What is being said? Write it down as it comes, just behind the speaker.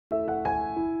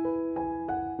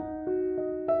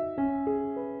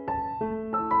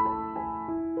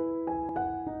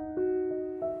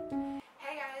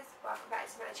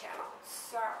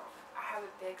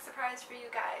surprise for you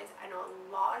guys. I know a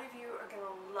lot of you are going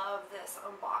to love this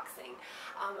unboxing.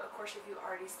 Of course, if you've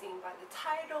already seen by the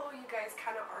title, you guys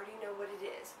kind of already know what it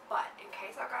is. But in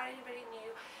case I got anybody new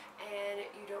and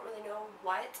you don't really know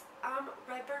what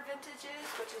Redbird Vintage is,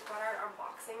 which is what our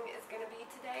unboxing is going to be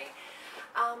today,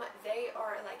 they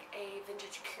are like a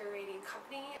vintage curating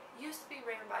company. Used to be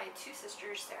ran by two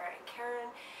sisters, Sarah and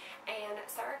Karen. And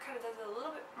Sarah kind of does it a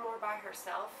little bit more by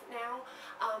herself now,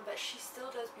 but she still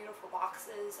does beautiful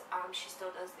boxes. She still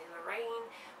does the Lorraine,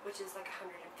 which is like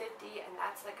 $150, and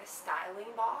that's like a styling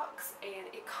box, and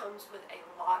it comes with a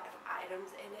lot of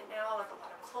items in it now, like a lot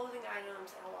of clothing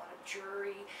items and a lot of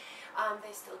jewelry.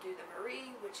 They still do the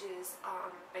Marie, which is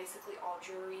basically all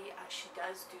jewelry. She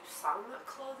does do some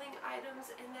clothing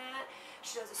items in that.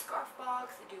 She does a scarf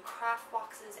box. They do craft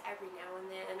boxes every now and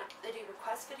then. They do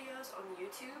request videos on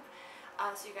YouTube,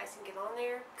 so you guys can get on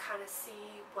there, kind of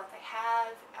see what they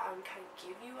have, kind of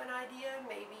give you an idea.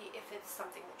 Maybe if it's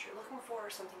something that you're looking for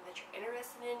or something that you're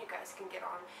interested in, you guys can get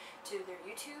on to their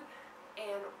YouTube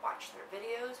and watch their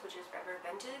videos, which is Redbird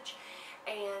Vintage,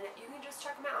 and you can just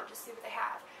check them out, just see what they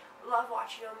have. Love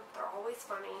watching them. They're always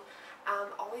funny.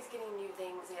 Always getting new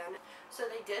things in. So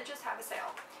they did just have a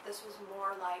sale. This was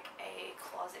more like a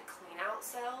closet clean out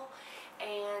sale,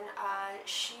 and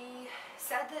she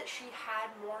said that she had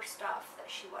more stuff that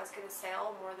she was going to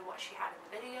sell, more than what she had in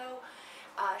the video.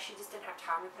 She just didn't have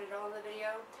time to put it all in the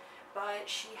video, but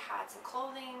she had some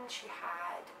clothing. She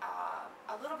had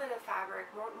a little bit of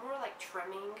fabric, more like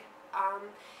trimming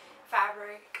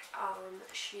fabric.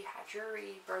 She had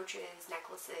jewelry, brooches,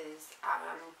 necklaces.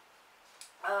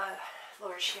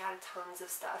 Lord, she had tons of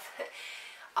stuff.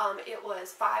 It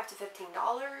was $5 to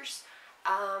 $15.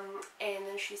 And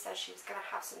then she said she was going to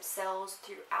have some sales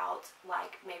throughout,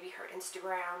 like maybe her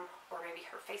Instagram or maybe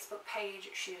her Facebook page.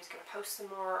 She was going to post some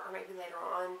more, or maybe later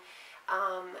on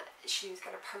she was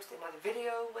going to post another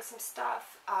video with some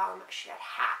stuff. She had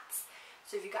hats.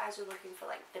 So if you guys are looking for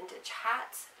like vintage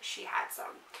hats, she had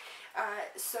some.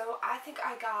 So I think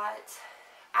I got,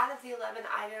 out of the 11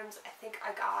 items, I think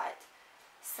I got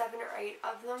 7 or 8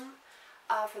 of them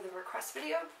for the request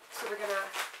video. So we're going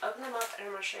to open them up and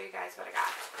I'm going to show you guys what I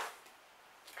got.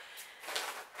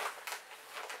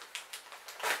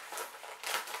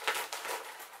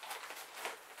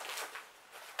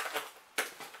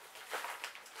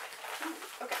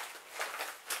 Okay.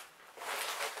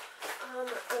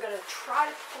 I'm going to try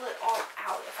to pull it all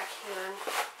out if I can.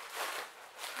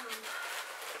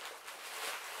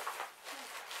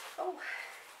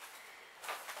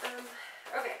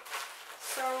 Okay,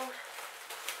 so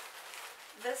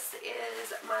this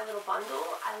is my little bundle.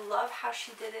 I love how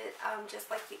she did it, just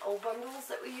like the old bundles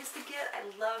that we used to get. I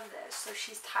love this. So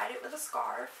she's tied it with a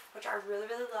scarf, which I really,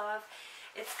 really love.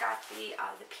 It's got the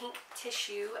pink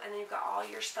tissue, and then you've got all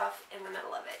your stuff in the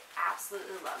middle of it.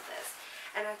 Absolutely love this.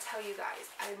 And I tell you guys,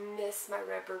 I miss my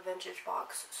Redbird Vintage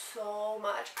box so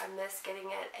much. I miss getting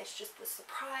it. It's just the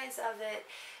surprise of it,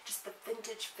 just the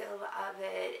vintage feel of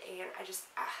it, and I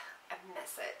just, I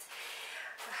miss it.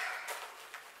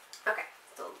 Okay,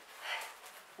 so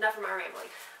enough of my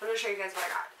rambling. I'm going to show you guys what I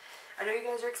got. I know you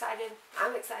guys are excited.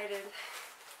 I'm excited.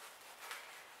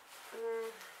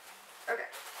 Okay,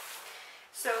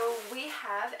 so we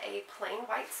have a plain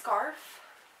white scarf,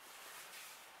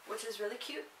 which is really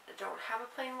cute. I don't have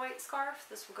a plain white scarf.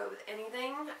 This will go with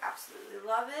anything. Absolutely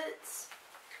love it.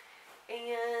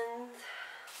 And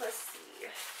let's see.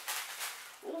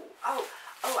 Ooh, oh,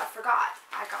 I forgot.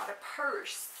 I got a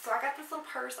purse. So I got this little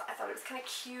purse. I thought it was kind of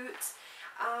cute.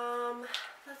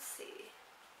 Let's see.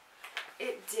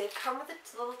 It did come with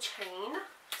a little chain.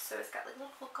 So it's got like a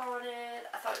little hook on it.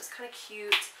 I thought it was kind of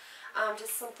cute.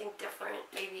 Just something different.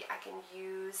 Maybe I can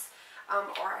use,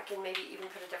 or I can maybe even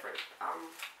put a different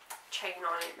chain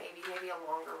on it. Maybe a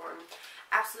longer one.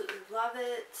 Absolutely love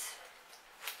it.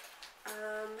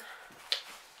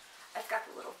 I've got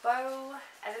the little bow,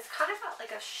 and it's kind of got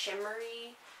like a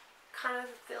shimmery kind of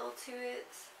feel to it.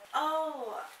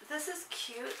 Oh, this is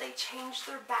cute. They changed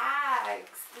their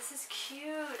bags. This is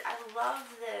cute. I love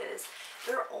this.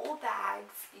 Their old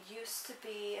bags used to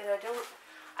be, and I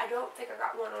don't think I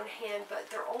got one on hand, but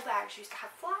their old bags used to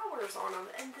have flowers on them,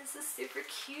 and this is super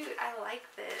cute. I like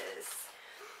this.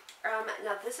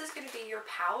 Now this is going to be your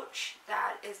pouch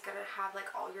that is going to have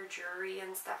like all your jewelry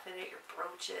and stuff in it, your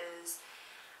brooches.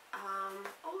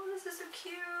 Oh, this is so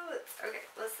cute. Okay,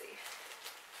 let's see.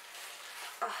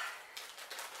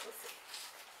 Let's see.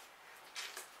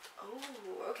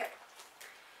 Oh, okay.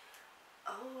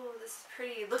 Oh, this is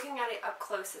pretty. Looking at it up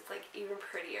close, it's like even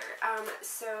prettier.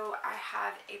 So I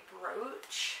have a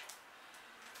brooch,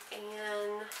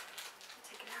 and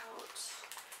take it out.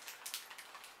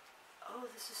 Oh,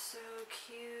 this is so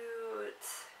cute.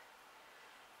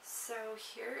 So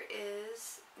here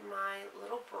is my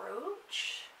little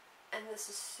brooch, and this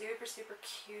is super, super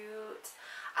cute.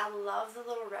 I love the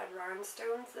little red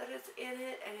rhinestones that is in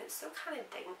it, and it's so kind of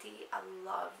dainty. I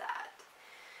love that.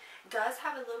 It does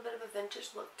have a little bit of a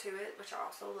vintage look to it, which I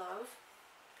also love.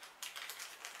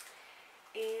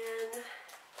 And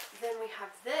then we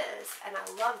have this, and I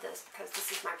love this because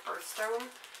this is my birthstone,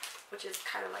 which is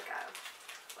kind of like a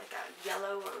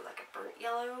yellow or like a burnt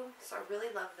yellow. So I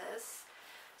really love this.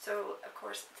 So of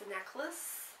course it's a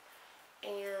necklace,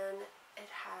 and it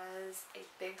has a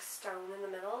big stone in the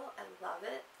middle. I love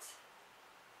it.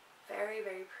 Very,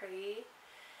 very pretty.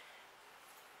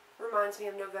 Reminds me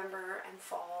of November and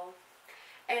fall.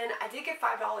 And I did get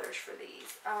 $5 for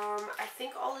these. I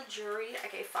think all the jewelry I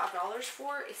gave $5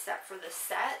 for, except for the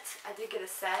set. I did get a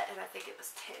set, and I think it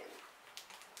was 10.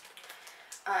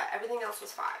 Everything else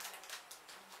was $5.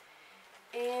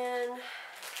 And,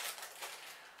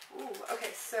 ooh,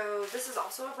 okay, so this is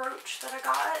also a brooch that I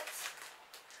got.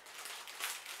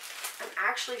 I'm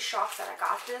actually shocked that I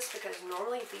got this because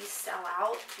normally these sell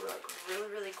out like really,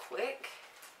 really quick.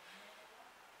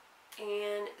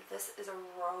 And this is a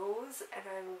rose, and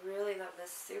I really love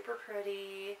this. Super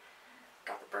pretty.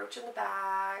 Got the brooch in the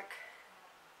back.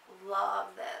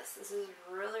 Love this. This is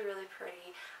really, really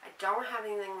pretty. I don't have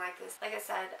anything like this. Like I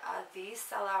said, these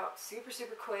sell out super,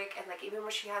 super quick, and like even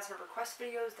when she has her request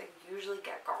videos, they usually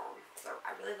get gone. So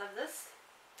I really love this.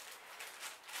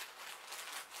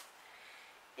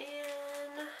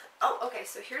 And, oh, okay,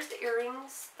 so here's the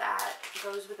earrings that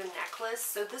goes with the necklace.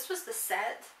 So this was the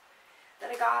set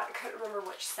that I got. I couldn't remember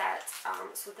which set.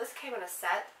 So this came in a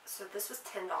set. So this was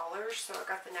 $10. So I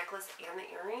got the necklace and the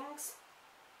earrings.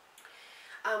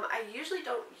 I usually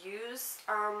don't use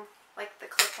like the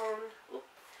clip-on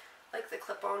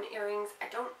earrings. I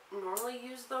don't normally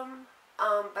use them,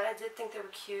 but I did think they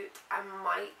were cute. I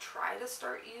might try to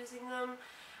start using them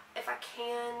if I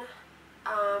can,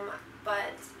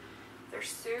 but they're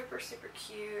super, super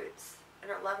cute,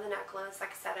 and I love the necklace.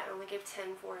 Like I said, I only gave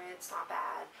 10 for it. It's not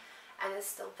bad, and it's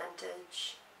still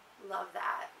vintage. Love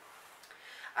that.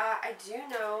 I do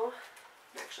know,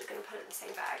 I'm actually going to put it in the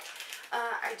same bag.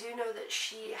 I do know that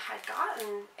she had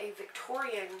gotten a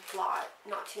Victorian lot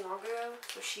not too long ago,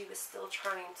 so she was still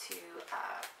trying to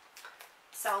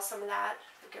sell some of that,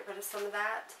 or get rid of some of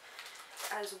that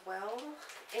as well.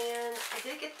 And I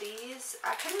did get these.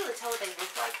 I couldn't really tell what they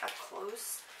look like up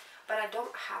close, but I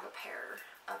don't have a pair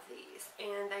of these.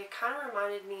 And they kind of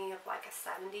reminded me of like a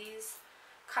 70s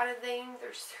kind of thing.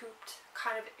 They're hooped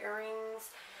kind of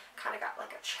earrings, kind of got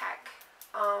like a check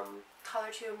color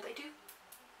to them. They do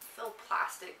feel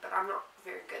plastic, but I'm not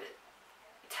very good at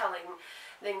telling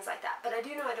things like that. But I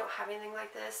do know I don't have anything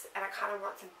like this, and I kind of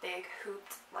want some big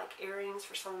hooped like earrings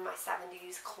for some of my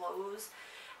 70s clothes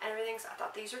and everything. So I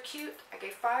thought these are cute. I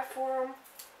gave $5 for them.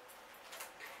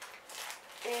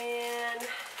 And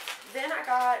then I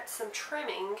got some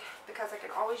trimming because I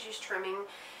can always use trimming.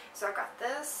 So I got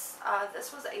this.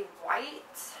 This was a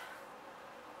white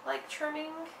like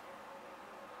trimming,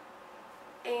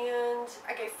 and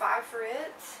I gave $5 for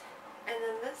it. And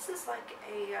then this is like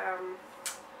a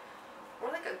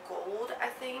more like a gold, I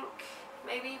think,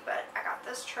 maybe, but I got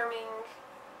this trimming,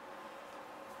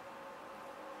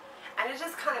 and it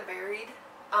just kind of varied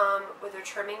with their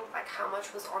trimming, like how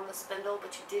much was on the spindle,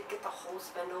 but you did get the whole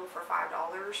spindle for $5,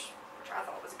 which I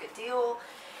thought was a good deal.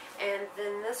 And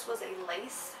then this was a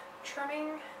lace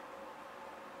trimming,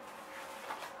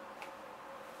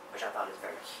 which I thought was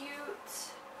very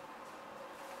cute.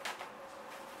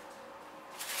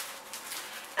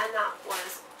 And that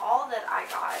was all that I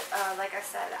got. Like I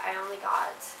said, I only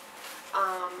got,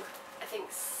 I think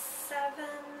 7.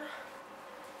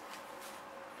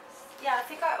 Yeah, I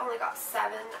think I only got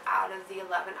 7 out of the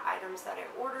 11 items that I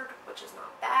ordered, which is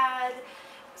not bad.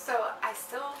 So I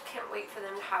still can't wait for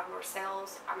them to have more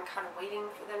sales. I'm kind of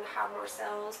waiting for them to have more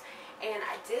sales. And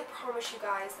I did promise you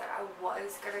guys that I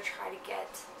was going to try to get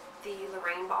the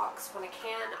Lorraine box when I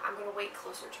can. I'm going to wait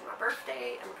closer to my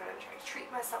birthday. I'm going to try to treat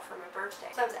myself for my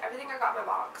birthday. So that was everything I got in my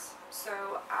box.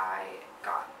 So I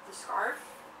got the scarf.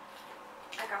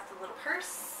 I got the little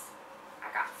purse. I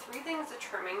got 3 things of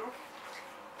trimming.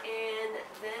 And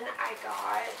then I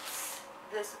got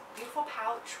this beautiful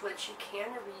pouch, which you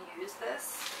can reuse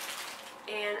this.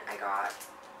 And I got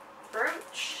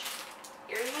brooch,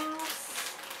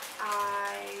 earrings.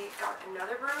 I got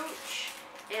another brooch.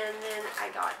 And then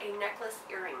I got a necklace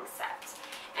earring set.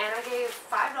 And I gave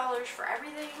 $5 for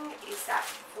everything except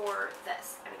for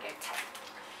this. And I gave 10.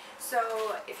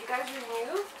 So if you guys are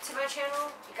new to my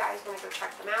channel, you guys want to go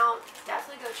check them out,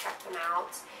 definitely go check them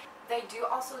out. They do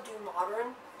also do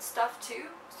modern stuff too.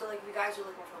 So like if you guys are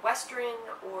looking for Western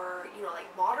or, you know, like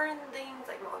modern things,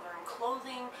 like modern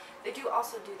clothing, they do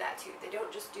also do that too. They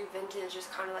don't just do vintage,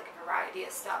 just kind of like a variety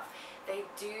of stuff. They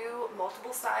do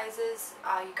multiple sizes.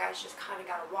 You guys just kind of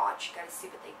got to watch. You got to see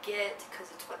what they get, because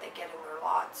it's what they get in their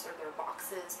lots or their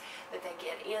boxes that they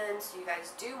get in. So you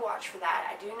guys do watch for that.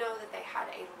 I do know that they had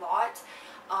a lot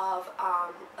of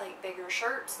like bigger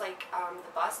shirts, like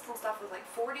the bust and stuff was like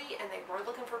 40, and they were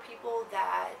looking for people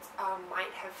that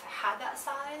might have had that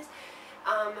size.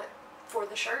 For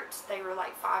the shirts, they were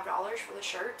like $5 for the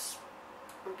shirts.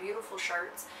 Beautiful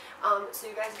shirts. So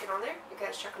you guys get on there, you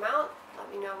guys check them out,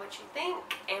 let me know what you think,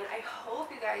 and I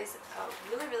hope you guys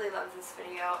really love this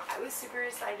video. I was super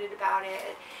excited about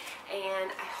it, and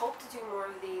I hope to do more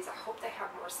of these. I hope they have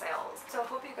more sales. So I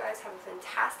hope you guys have a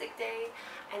fantastic day,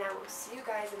 and I will see you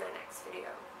guys in my next video.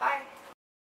 Bye!